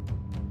student's name.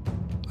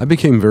 I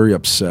became very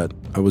upset.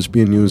 I was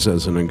being used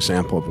as an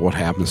example of what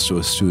happens to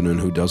a student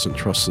who doesn't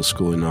trust the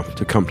school enough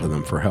to come to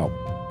them for help.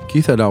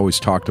 Keith had always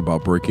talked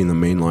about breaking the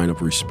main line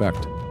of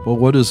respect. Well,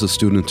 what is a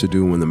student to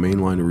do when the main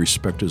line of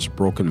respect is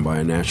broken by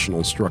a national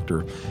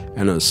instructor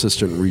and an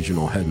assistant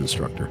regional head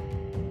instructor?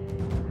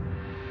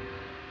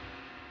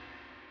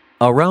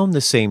 Around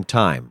the same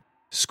time,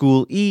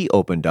 School E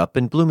opened up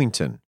in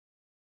Bloomington.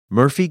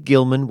 Murphy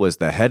Gilman was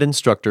the head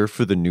instructor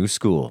for the new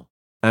school,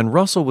 and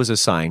Russell was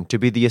assigned to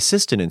be the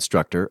assistant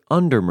instructor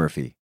under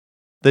Murphy.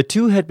 The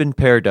two had been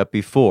paired up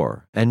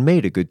before and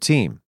made a good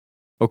team.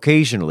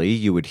 Occasionally,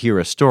 you would hear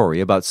a story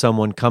about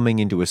someone coming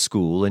into a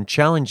school and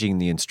challenging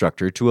the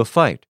instructor to a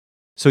fight,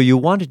 so you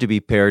wanted to be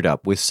paired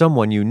up with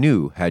someone you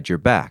knew had your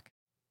back.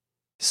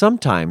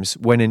 Sometimes,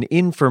 when an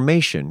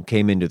information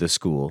came into the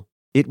school,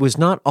 it was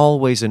not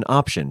always an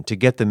option to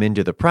get them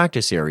into the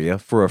practice area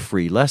for a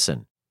free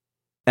lesson.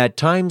 At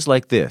times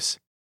like this,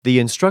 the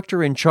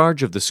instructor in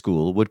charge of the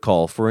school would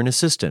call for an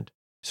assistant,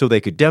 so they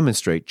could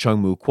demonstrate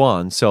Chungmu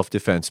Kwan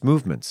self-defense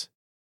movements.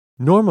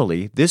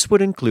 Normally, this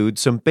would include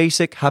some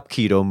basic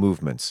Hapkido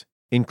movements,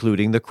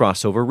 including the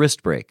crossover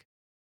wrist break.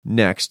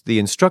 Next, the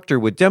instructor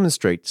would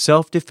demonstrate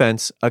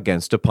self-defense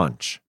against a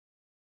punch.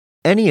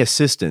 Any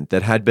assistant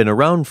that had been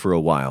around for a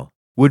while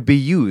would be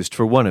used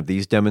for one of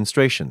these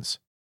demonstrations.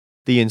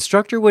 The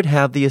instructor would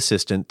have the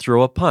assistant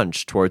throw a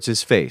punch towards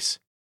his face,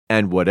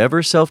 and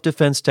whatever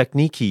self-defense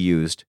technique he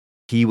used,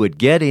 he would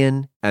get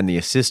in and the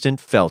assistant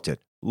felt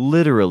it,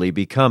 literally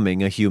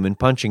becoming a human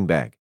punching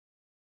bag.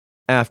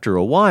 After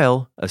a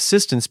while,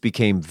 assistants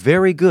became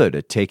very good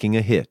at taking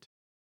a hit.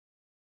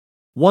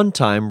 One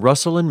time,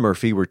 Russell and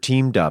Murphy were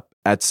teamed up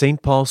at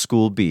St. Paul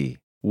School B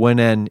when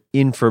an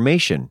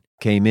information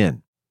came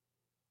in.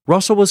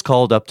 Russell was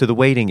called up to the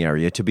waiting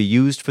area to be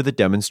used for the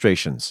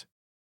demonstrations.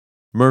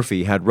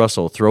 Murphy had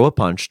Russell throw a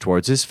punch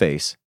towards his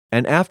face,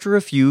 and after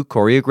a few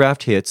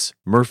choreographed hits,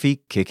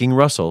 Murphy, kicking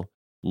Russell,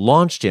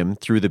 launched him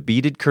through the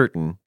beaded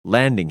curtain,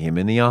 landing him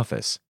in the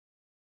office.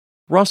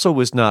 Russell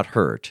was not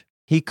hurt.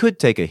 He could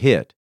take a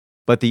hit,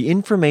 but the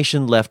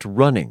information left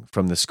running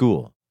from the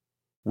school.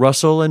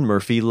 Russell and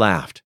Murphy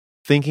laughed,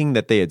 thinking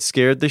that they had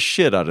scared the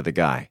shit out of the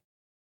guy.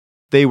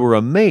 They were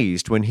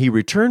amazed when he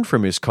returned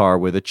from his car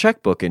with a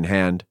checkbook in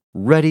hand,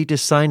 ready to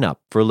sign up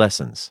for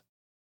lessons.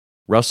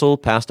 Russell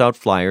passed out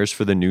flyers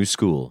for the new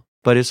school,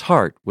 but his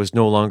heart was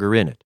no longer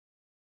in it.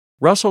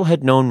 Russell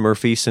had known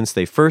Murphy since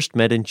they first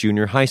met in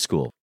junior high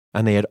school,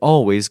 and they had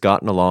always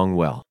gotten along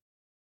well.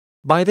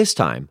 By this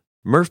time,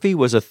 Murphy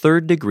was a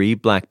third-degree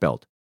black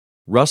belt.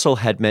 Russell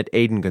had met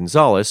Aiden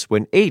Gonzalez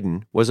when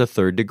Aiden was a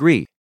third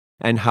degree,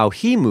 and how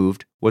he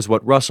moved was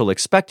what Russell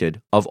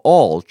expected of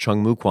all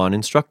Chung Moo Kwan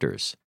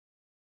instructors.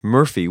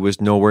 Murphy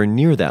was nowhere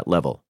near that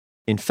level.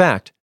 In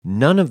fact,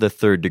 none of the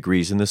third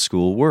degrees in the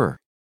school were.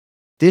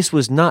 This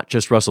was not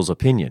just Russell's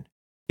opinion.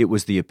 It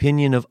was the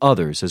opinion of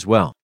others as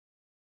well.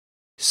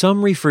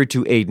 Some referred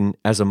to Aiden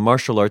as a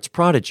martial arts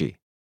prodigy.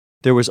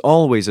 There was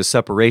always a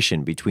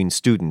separation between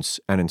students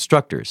and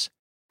instructors.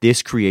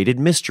 This created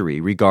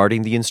mystery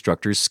regarding the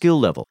instructor's skill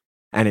level,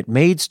 and it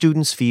made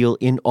students feel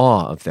in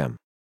awe of them.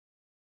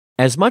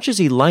 As much as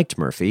he liked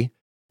Murphy,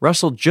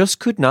 Russell just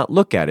could not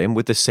look at him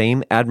with the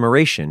same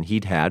admiration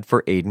he'd had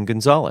for Aiden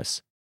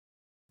Gonzalez.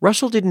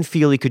 Russell didn't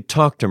feel he could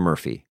talk to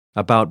Murphy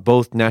about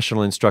both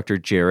national instructor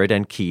Jared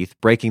and Keith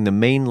breaking the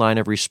main line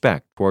of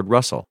respect toward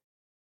Russell.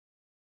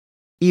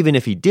 Even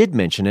if he did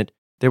mention it,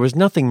 there was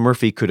nothing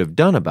Murphy could have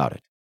done about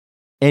it.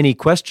 Any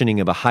questioning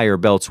of a higher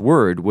belt's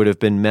word would have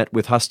been met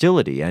with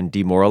hostility and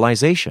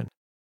demoralization.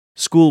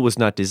 School was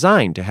not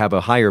designed to have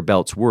a higher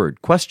belt's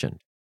word questioned.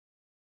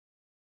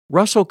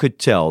 Russell could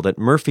tell that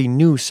Murphy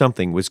knew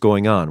something was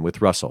going on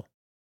with Russell.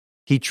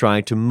 He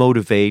tried to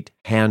motivate,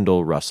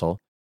 handle Russell,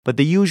 but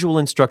the usual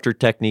instructor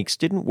techniques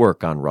didn't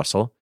work on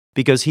Russell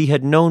because he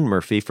had known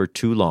Murphy for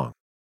too long.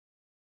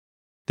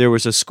 There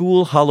was a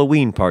school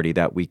Halloween party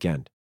that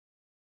weekend.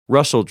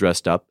 Russell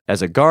dressed up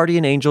as a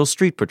Guardian Angel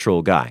Street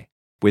Patrol guy,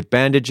 with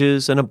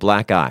bandages and a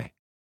black eye.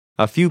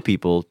 A few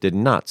people did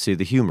not see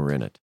the humor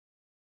in it.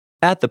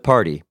 At the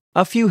party,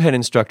 a few head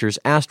instructors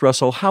asked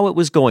Russell how it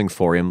was going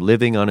for him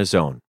living on his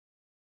own.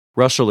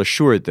 Russell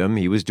assured them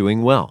he was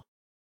doing well,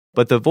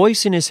 but the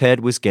voice in his head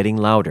was getting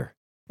louder,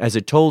 as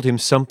it told him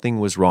something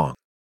was wrong.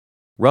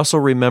 Russell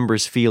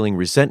remembers feeling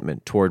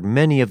resentment toward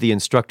many of the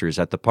instructors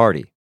at the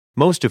party,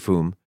 most of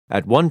whom,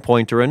 at one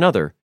point or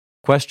another,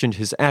 questioned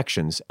his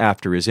actions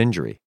after his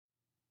injury.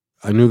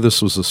 I knew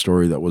this was a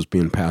story that was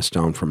being passed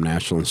down from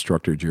national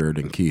instructor Jared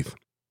and Keith.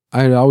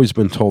 I had always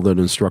been told that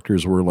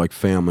instructors were like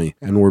family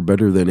and were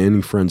better than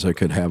any friends I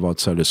could have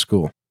outside of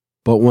school.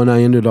 But when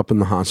I ended up in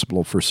the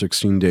hospital for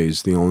 16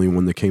 days, the only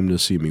one that came to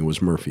see me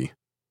was Murphy.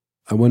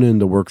 I went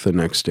into work the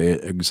next day,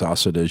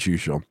 exhausted as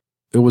usual.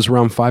 It was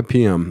around 5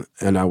 p.m.,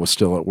 and I was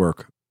still at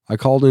work. I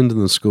called into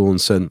the school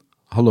and said,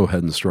 "Hello,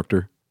 head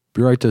instructor.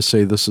 Be right to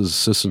say this is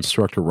Assistant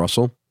Instructor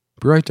Russell.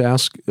 Be right to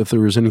ask if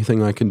there is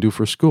anything I can do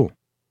for school.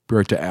 Be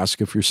right to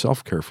ask if you're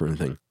self-care for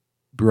anything.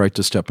 Be right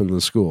to step into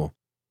the school."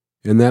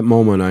 In that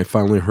moment, I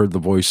finally heard the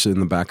voice in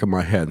the back of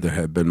my head that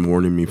had been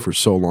warning me for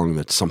so long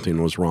that something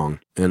was wrong,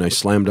 and I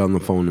slammed down the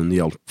phone and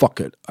yelled,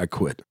 "Fuck it, I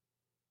quit."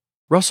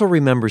 Russell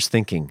remembers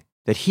thinking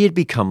that he had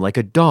become like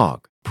a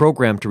dog,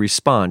 programmed to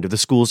respond to the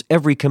school's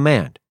every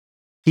command.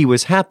 He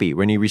was happy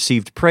when he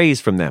received praise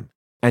from them,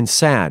 and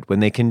sad when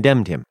they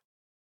condemned him.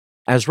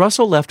 As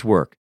Russell left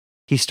work,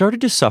 he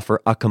started to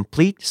suffer a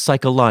complete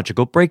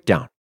psychological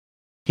breakdown.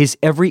 His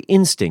every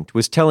instinct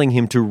was telling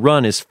him to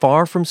run as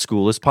far from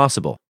school as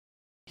possible.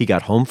 He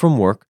got home from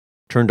work,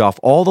 turned off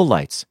all the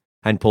lights,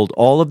 and pulled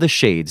all of the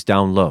shades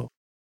down low.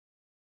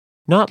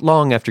 Not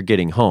long after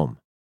getting home,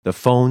 the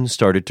phone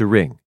started to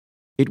ring.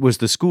 It was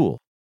the school,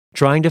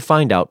 trying to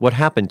find out what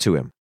happened to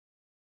him.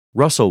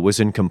 Russell was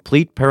in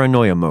complete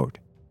paranoia mode.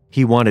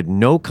 He wanted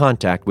no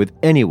contact with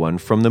anyone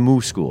from the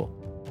Moo School.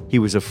 He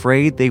was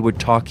afraid they would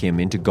talk him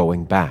into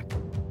going back.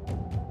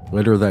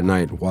 Later that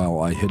night, while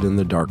I hid in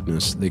the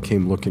darkness, they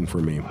came looking for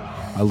me.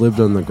 I lived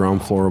on the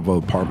ground floor of an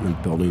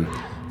apartment building.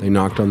 They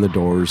knocked on the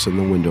doors and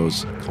the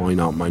windows, calling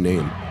out my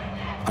name.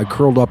 I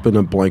curled up in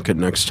a blanket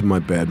next to my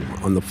bed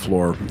on the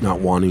floor,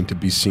 not wanting to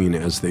be seen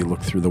as they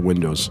looked through the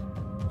windows.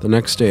 The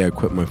next day, I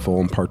quit my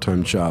full and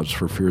part-time jobs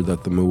for fear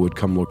that the Moo would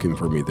come looking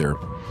for me there.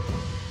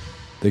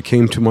 They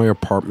came to my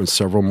apartment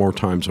several more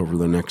times over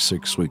the next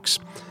 6 weeks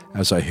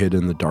as I hid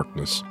in the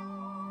darkness.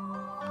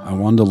 I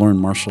wanted to learn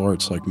martial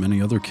arts like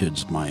many other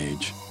kids my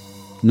age.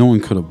 No one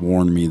could have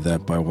warned me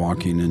that by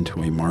walking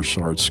into a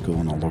martial arts school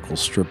in a local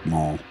strip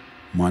mall,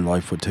 my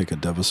life would take a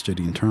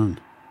devastating turn.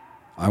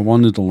 I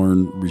wanted to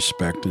learn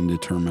respect and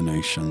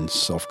determination,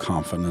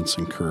 self-confidence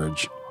and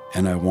courage,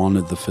 and I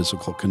wanted the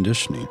physical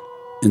conditioning.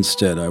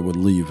 Instead, I would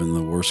leave in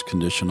the worst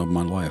condition of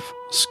my life,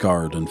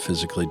 scarred and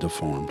physically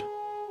deformed.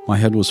 My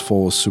head was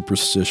full of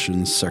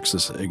superstition,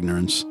 sexist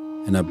ignorance,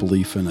 and a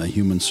belief in a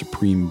human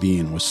supreme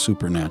being with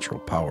supernatural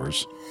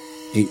powers.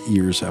 8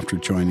 years after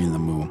joining the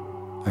Mu,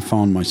 I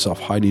found myself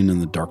hiding in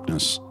the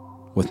darkness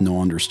with no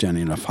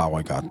understanding of how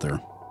I got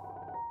there.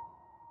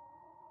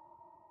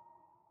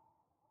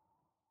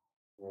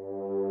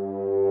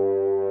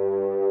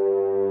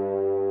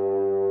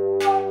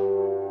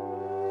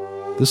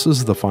 This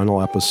is the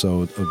final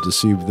episode of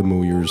Deceived the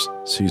Mu Years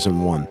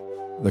Season 1.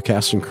 The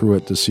cast and crew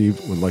at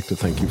Deceived would like to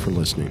thank you for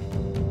listening.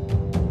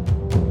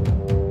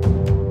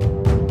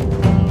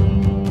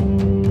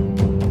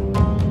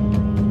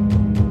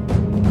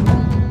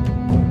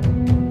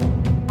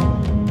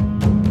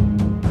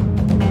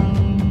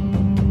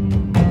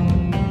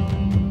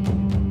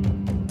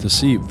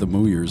 Deceived the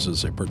Mu Years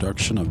is a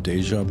production of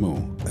Deja Mu,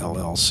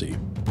 LLC.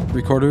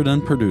 Recorded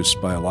and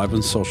produced by Alive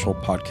and Social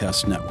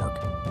Podcast Network.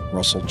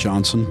 Russell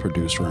Johnson,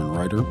 producer and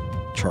writer.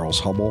 Charles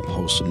Hubble,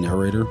 host and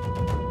narrator.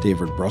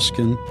 David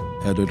Bruskin,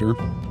 editor.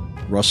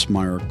 Russ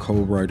Meyer,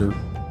 co-writer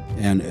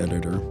and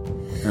editor.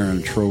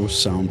 Aaron Troe,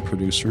 sound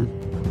producer.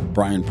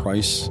 Brian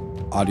Price,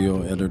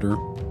 audio editor.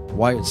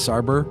 Wyatt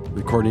Sarber,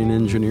 recording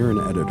engineer and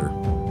editor.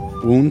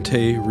 Woon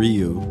Tae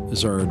Ryu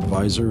is our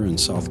advisor in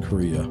South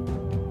Korea.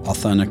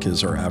 Authentic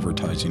is our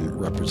advertising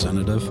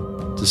representative.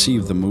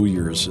 Deceived the Mu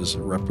Years is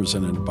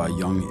represented by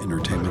Young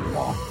Entertainment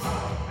Law.